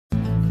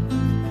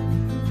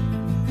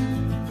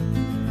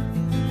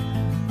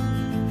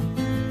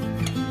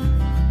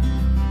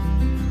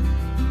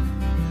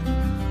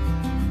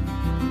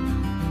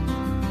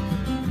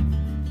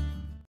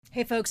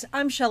Hey folks,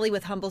 I'm Shelly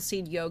with Humble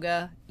Seed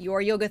Yoga, your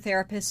yoga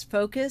therapist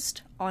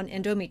focused on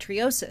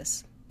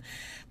endometriosis.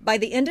 By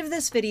the end of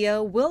this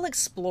video, we'll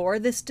explore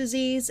this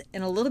disease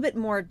in a little bit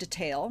more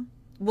detail.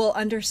 We'll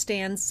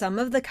understand some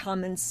of the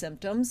common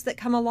symptoms that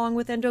come along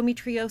with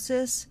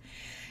endometriosis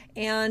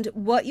and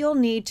what you'll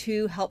need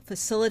to help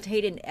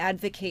facilitate and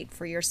advocate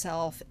for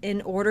yourself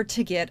in order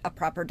to get a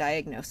proper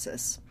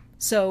diagnosis.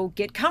 So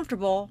get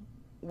comfortable.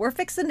 We're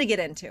fixing to get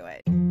into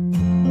it.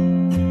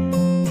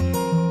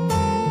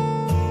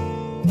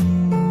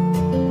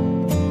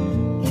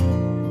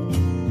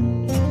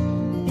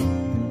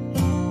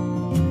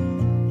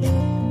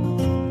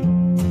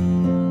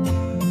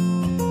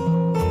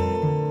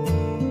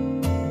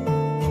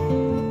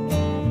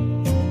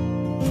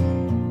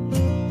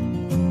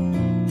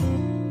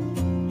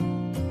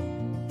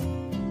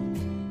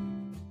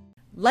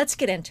 Let's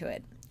get into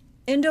it.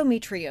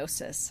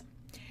 Endometriosis.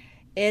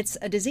 It's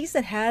a disease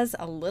that has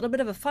a little bit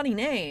of a funny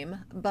name,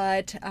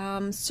 but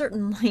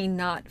certainly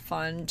not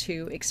fun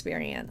to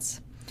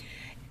experience.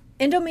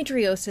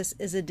 Endometriosis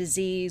is a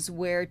disease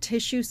where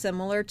tissue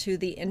similar to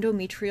the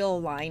endometrial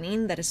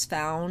lining that is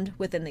found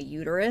within the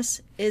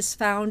uterus is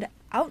found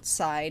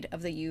outside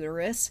of the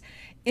uterus,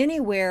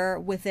 anywhere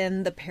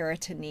within the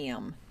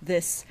peritoneum,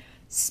 this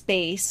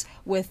space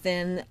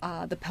within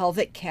the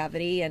pelvic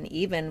cavity and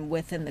even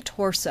within the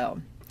torso.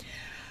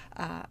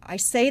 I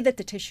say that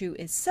the tissue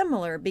is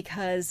similar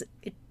because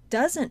it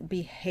doesn't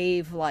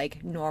behave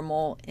like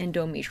normal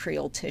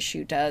endometrial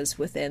tissue does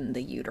within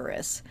the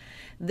uterus.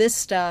 This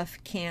stuff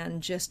can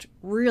just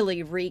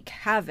really wreak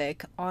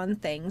havoc on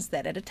things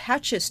that it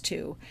attaches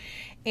to.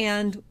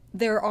 And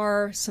there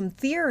are some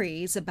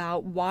theories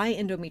about why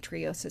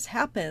endometriosis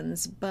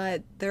happens,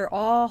 but they're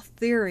all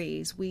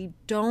theories. We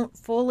don't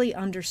fully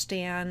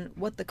understand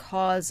what the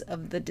cause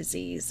of the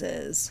disease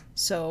is.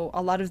 So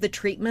a lot of the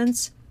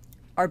treatments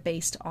are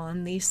based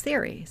on these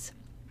theories.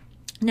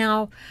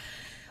 Now,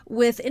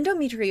 with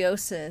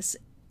endometriosis,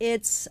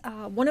 it's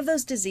one of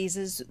those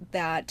diseases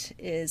that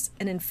is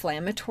an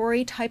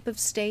inflammatory type of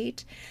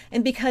state,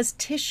 and because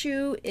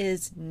tissue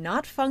is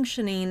not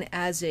functioning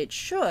as it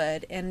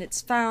should, and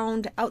it's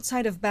found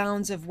outside of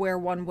bounds of where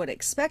one would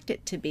expect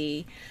it to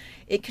be,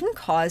 it can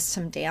cause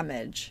some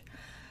damage.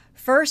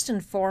 First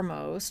and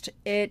foremost,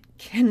 it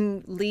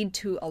can lead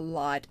to a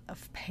lot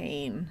of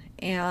pain,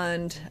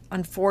 and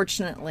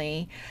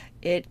unfortunately,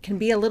 it can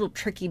be a little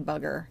tricky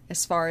bugger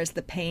as far as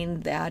the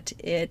pain that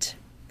it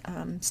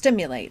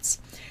stimulates.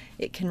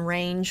 It can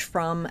range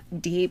from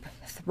deep,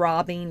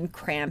 throbbing,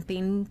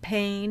 cramping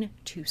pain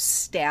to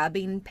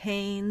stabbing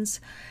pains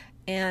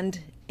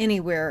and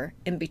anywhere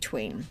in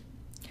between.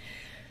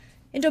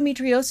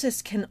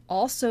 Endometriosis can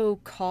also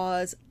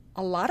cause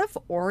a lot of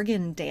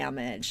organ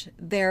damage.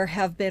 There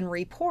have been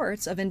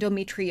reports of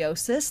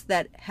endometriosis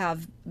that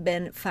have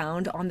been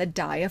found on the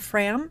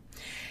diaphragm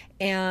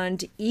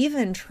and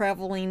even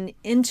traveling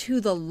into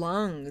the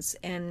lungs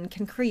and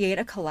can create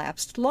a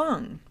collapsed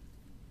lung.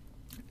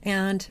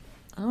 And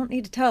I don't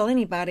need to tell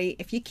anybody,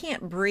 if you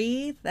can't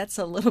breathe, that's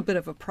a little bit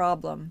of a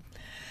problem.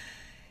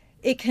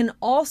 It can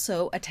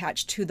also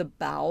attach to the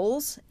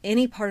bowels,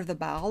 any part of the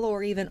bowel,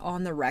 or even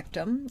on the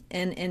rectum.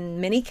 And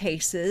in many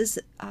cases,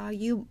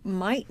 you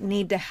might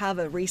need to have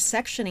a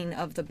resectioning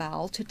of the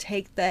bowel to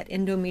take that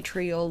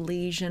endometrial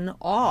lesion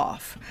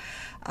off.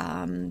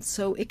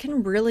 So it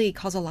can really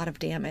cause a lot of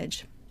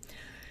damage.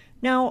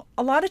 Now,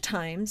 a lot of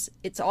times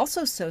it's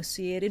also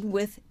associated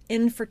with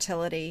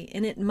infertility,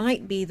 and it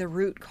might be the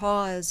root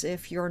cause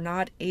if you're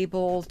not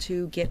able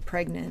to get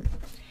pregnant.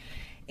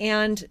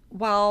 And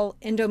while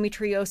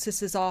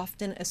endometriosis is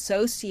often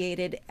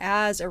associated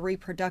as a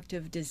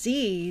reproductive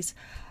disease,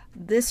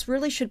 this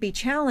really should be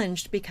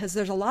challenged because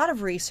there's a lot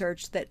of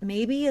research that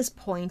maybe is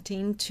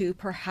pointing to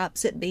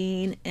perhaps it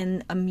being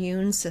an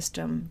immune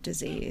system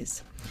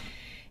disease.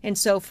 And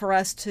so for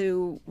us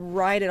to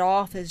write it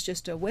off as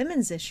just a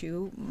women's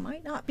issue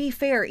might not be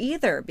fair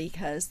either,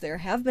 because there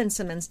have been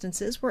some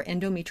instances where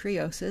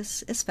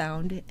endometriosis is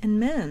found in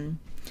men.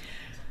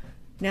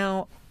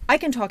 Now, I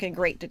can talk in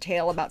great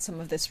detail about some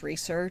of this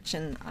research,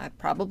 and I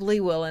probably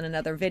will in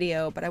another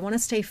video, but I want to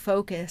stay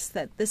focused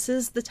that this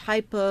is the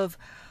type of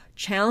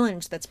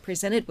challenge that's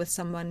presented with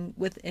someone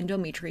with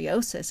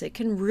endometriosis. It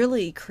can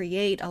really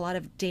create a lot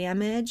of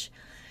damage,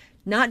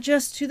 not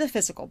just to the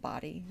physical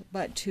body,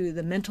 but to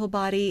the mental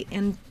body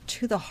and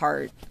to the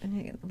heart.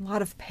 And a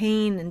lot of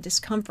pain and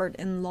discomfort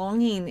and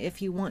longing if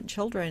you want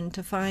children,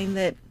 to find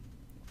that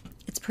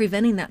it's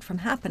preventing that from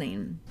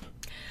happening.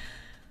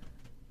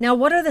 Now,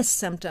 what are the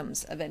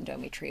symptoms of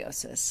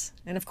endometriosis?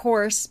 And of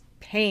course,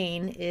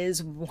 pain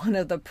is one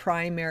of the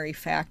primary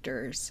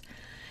factors.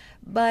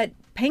 But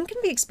pain can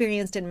be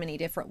experienced in many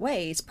different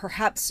ways.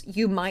 Perhaps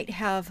you might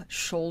have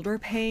shoulder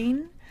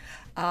pain,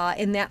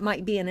 and that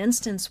might be an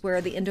instance where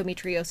the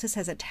endometriosis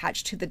has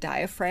attached to the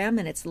diaphragm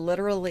and it's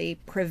literally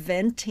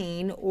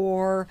preventing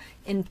or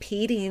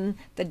impeding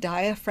the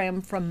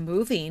diaphragm from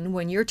moving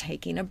when you're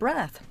taking a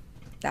breath.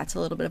 That's a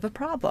little bit of a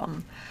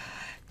problem.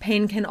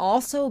 Pain can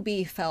also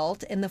be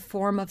felt in the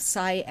form of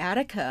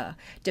sciatica,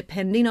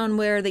 depending on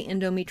where the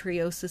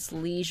endometriosis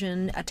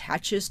lesion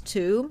attaches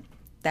to.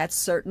 That's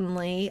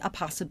certainly a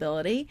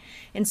possibility.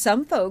 And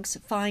some folks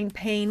find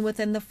pain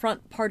within the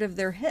front part of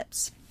their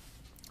hips.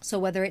 So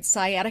whether it's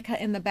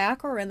sciatica in the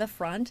back or in the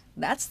front,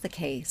 that's the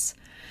case.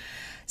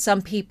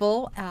 Some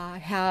people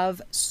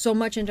have so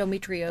much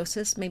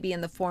endometriosis, maybe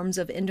in the forms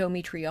of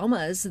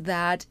endometriomas,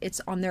 that it's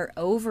on their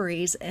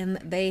ovaries and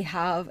they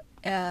have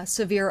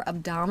severe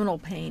abdominal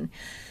pain.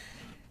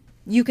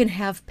 You can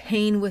have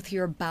pain with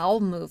your bowel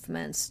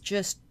movements.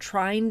 Just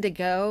trying to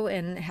go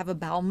and have a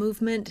bowel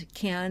movement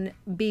can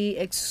be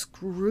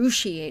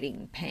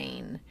excruciating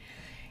pain.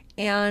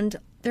 And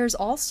there's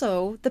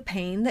also the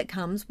pain that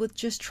comes with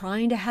just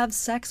trying to have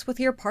sex with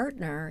your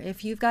partner.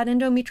 If you've got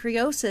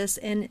endometriosis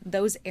in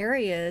those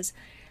areas,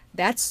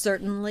 that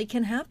certainly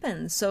can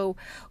happen. So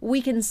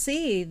we can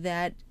see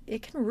that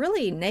it can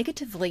really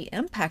negatively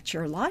impact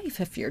your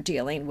life if you're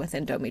dealing with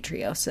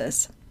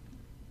endometriosis.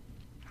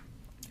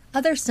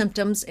 Other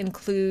symptoms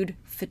include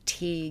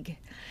fatigue.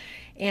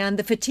 And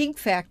the fatigue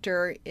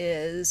factor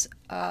is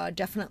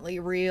definitely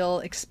a real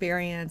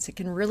experience. It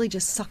can really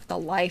just suck the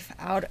life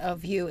out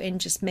of you and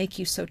just make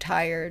you so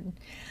tired.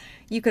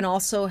 You can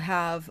also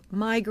have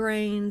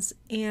migraines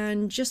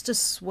and just a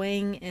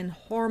swing in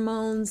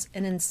hormones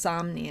and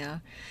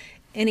insomnia.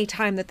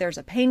 Anytime that there's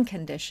a pain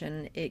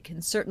condition, it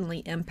can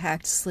certainly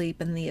impact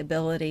sleep and the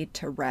ability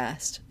to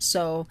rest.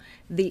 So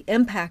the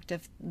impact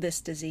of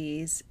this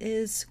disease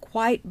is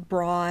quite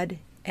broad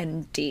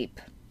and deep.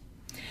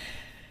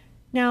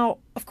 Now,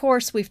 of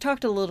course, we've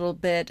talked a little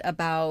bit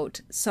about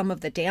some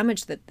of the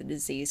damage that the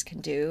disease can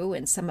do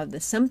and some of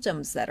the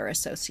symptoms that are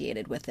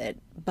associated with it,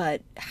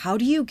 but how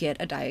do you get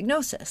a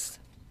diagnosis?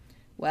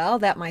 Well,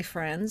 that, my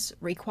friends,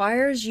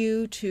 requires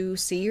you to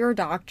see your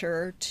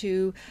doctor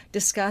to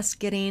discuss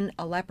getting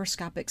a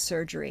laparoscopic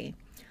surgery.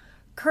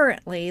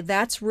 Currently,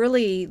 that's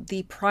really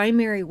the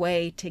primary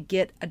way to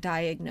get a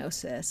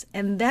diagnosis,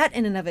 and that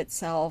in and of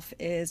itself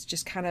is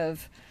just kind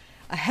of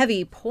a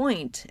heavy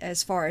point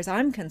as far as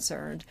I'm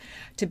concerned,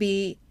 to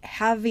be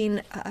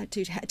having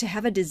to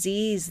have a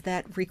disease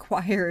that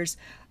requires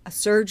a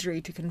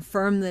surgery to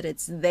confirm that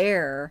it's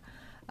there.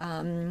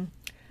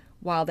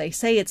 While they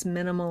say it's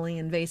minimally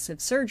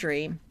invasive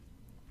surgery,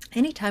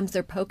 anytime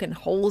they're poking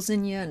holes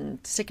in you and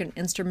sticking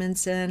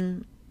instruments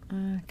in,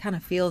 kind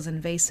of feels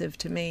invasive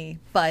to me,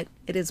 but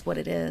it is what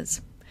it is.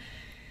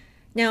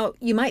 Now,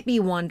 you might be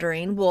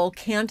wondering, well,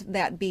 can't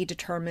that be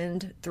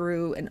determined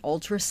through an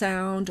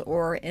ultrasound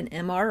or an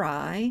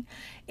MRI?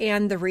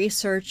 And the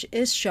research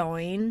is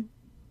showing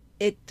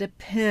it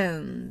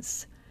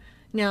depends.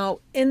 Now,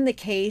 in the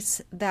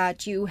case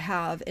that you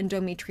have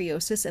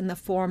endometriosis in the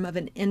form of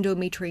an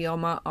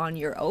endometrioma on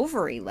your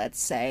ovary, let's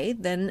say,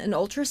 then an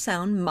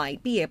ultrasound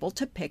might be able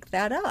to pick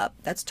that up.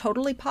 That's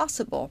totally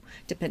possible,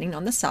 depending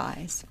on the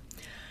size.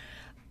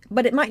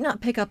 But it might not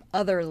pick up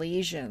other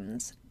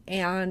lesions.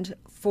 And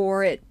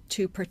for it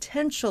to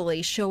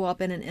potentially show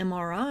up in an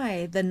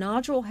MRI, the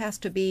nodule has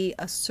to be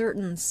a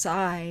certain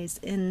size,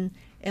 and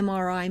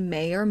MRI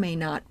may or may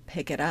not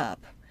pick it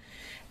up.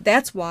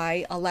 That's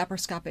why a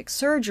laparoscopic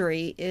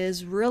surgery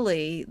is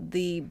really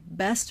the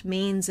best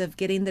means of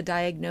getting the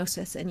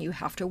diagnosis, and you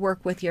have to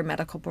work with your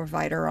medical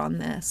provider on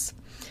this.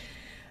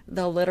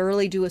 They'll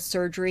literally do a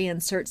surgery,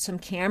 insert some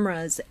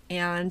cameras,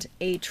 and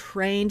a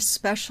trained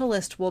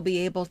specialist will be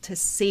able to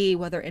see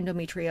whether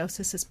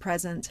endometriosis is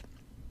present.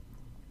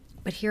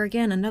 But here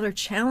again, another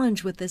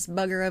challenge with this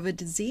bugger of a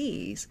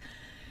disease.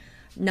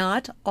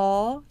 Not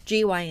all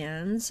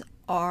GYNs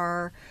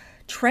are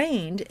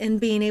trained in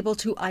being able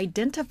to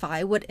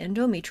identify what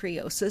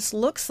endometriosis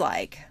looks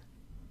like.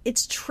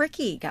 It's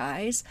tricky,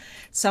 guys.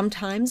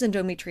 Sometimes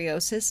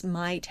endometriosis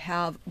might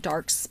have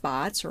dark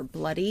spots or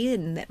bloody,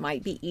 and that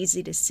might be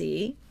easy to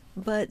see,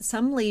 but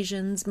some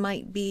lesions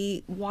might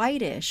be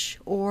whitish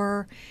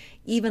or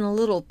even a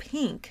little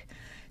pink.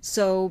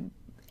 So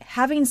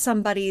having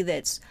somebody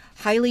that's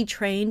highly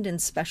trained and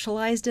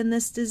specialized in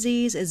this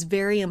disease is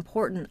very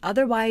important.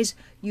 Otherwise,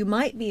 you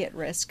might be at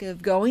risk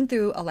of going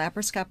through a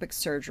laparoscopic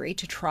surgery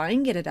to try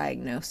and get a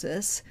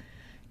diagnosis,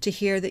 to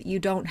hear that you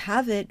don't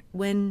have it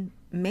when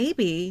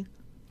maybe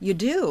you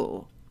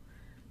do.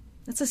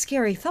 That's a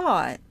scary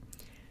thought.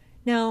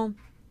 Now,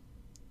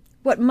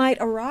 what might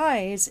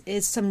arise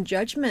is some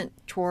judgment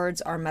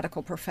towards our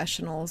medical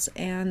professionals,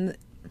 and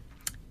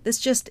this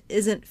just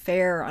isn't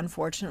fair,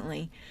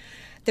 unfortunately.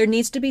 There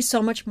needs to be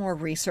so much more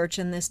research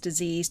in this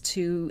disease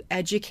to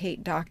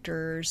educate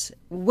doctors,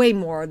 way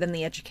more than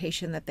the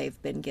education that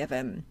they've been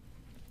given.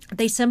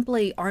 They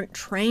simply aren't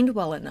trained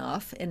well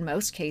enough in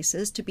most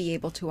cases to be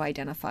able to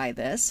identify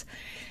this.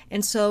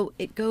 And so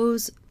it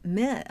goes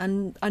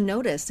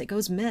unnoticed, it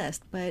goes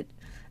missed. But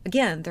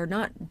again, they're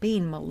not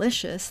being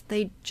malicious,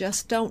 they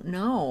just don't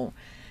know.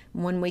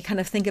 When we kind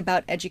of think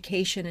about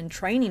education and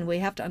training, we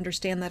have to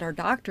understand that our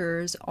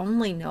doctors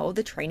only know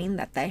the training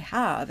that they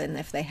have. And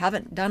if they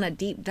haven't done a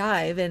deep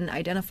dive in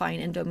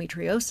identifying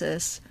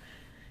endometriosis,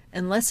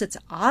 unless it's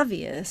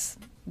obvious,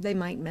 they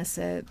might miss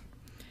it.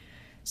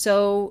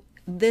 So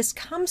this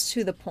comes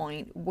to the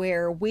point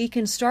where we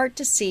can start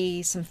to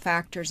see some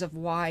factors of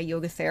why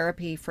yoga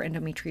therapy for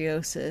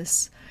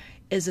endometriosis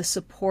is a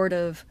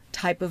supportive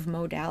type of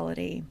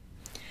modality.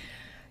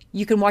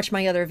 You can watch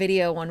my other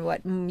video on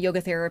what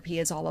yoga therapy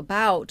is all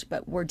about,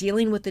 but we're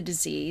dealing with a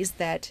disease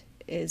that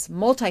is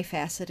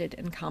multifaceted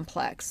and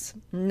complex.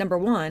 Number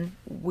one,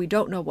 we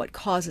don't know what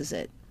causes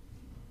it.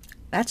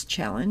 That's a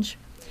challenge.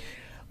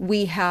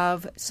 We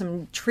have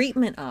some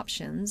treatment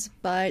options,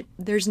 but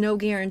there's no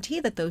guarantee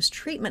that those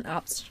treatment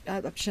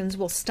options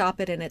will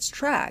stop it in its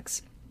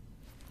tracks.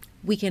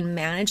 We can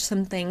manage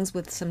some things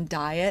with some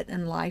diet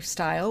and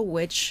lifestyle,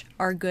 which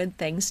are good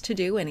things to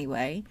do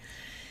anyway.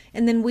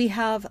 And then we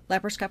have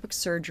laparoscopic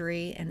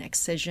surgery and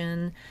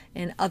excision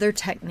and other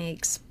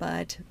techniques,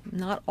 but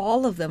not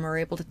all of them are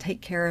able to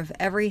take care of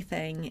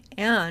everything.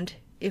 And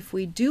if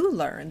we do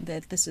learn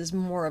that this is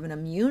more of an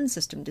immune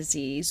system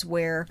disease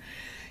where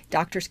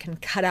doctors can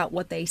cut out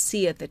what they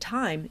see at the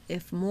time,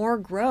 if more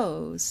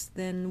grows,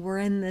 then we're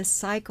in this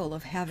cycle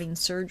of having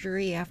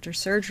surgery after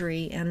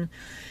surgery. And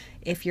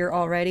if you're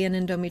already an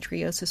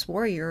endometriosis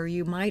warrior,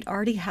 you might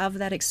already have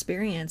that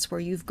experience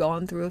where you've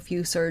gone through a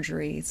few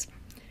surgeries.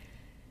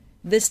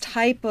 This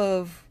type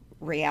of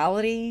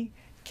reality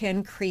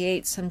can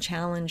create some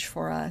challenge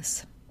for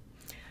us.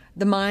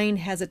 The mind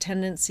has a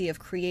tendency of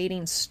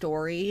creating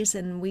stories,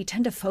 and we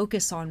tend to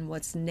focus on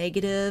what's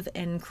negative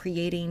and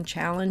creating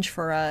challenge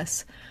for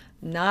us,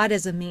 not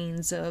as a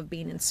means of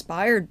being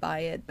inspired by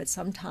it, but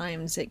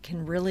sometimes it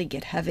can really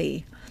get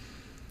heavy.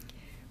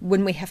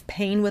 When we have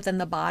pain within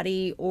the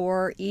body,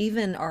 or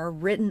even are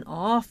written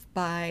off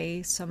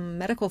by some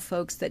medical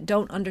folks that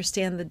don't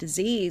understand the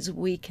disease,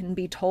 we can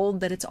be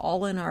told that it's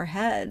all in our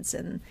heads.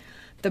 And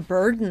the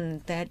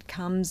burden that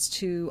comes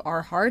to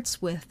our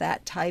hearts with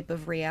that type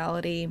of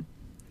reality,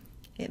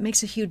 it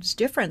makes a huge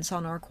difference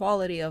on our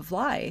quality of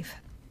life.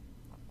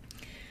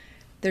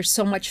 There's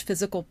so much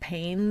physical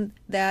pain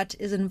that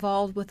is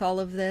involved with all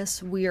of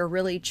this. We are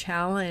really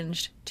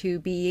challenged to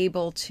be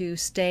able to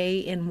stay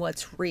in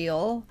what's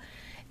real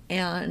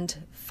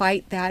and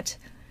fight that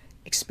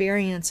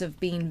experience of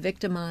being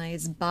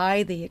victimized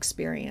by the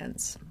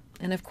experience.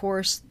 And of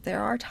course,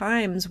 there are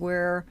times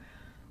where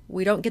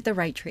we don't get the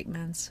right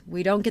treatments,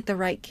 we don't get the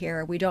right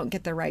care, we don't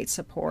get the right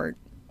support,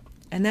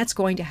 and that's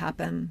going to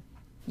happen.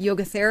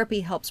 Yoga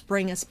therapy helps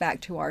bring us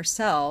back to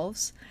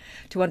ourselves,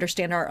 to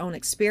understand our own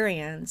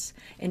experience,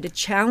 and to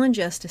challenge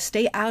us to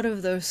stay out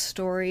of those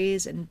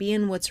stories and be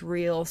in what's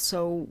real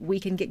so we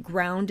can get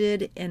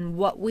grounded in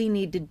what we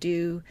need to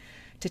do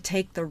to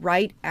take the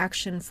right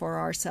action for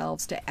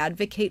ourselves, to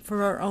advocate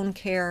for our own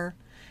care,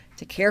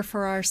 to care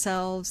for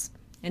ourselves,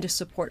 and to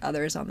support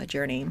others on the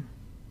journey.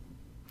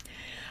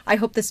 I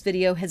hope this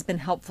video has been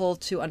helpful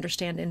to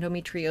understand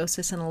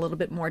endometriosis in a little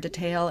bit more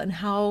detail and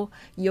how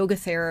yoga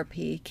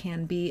therapy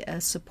can be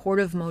a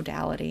supportive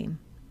modality.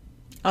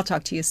 I'll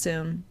talk to you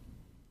soon.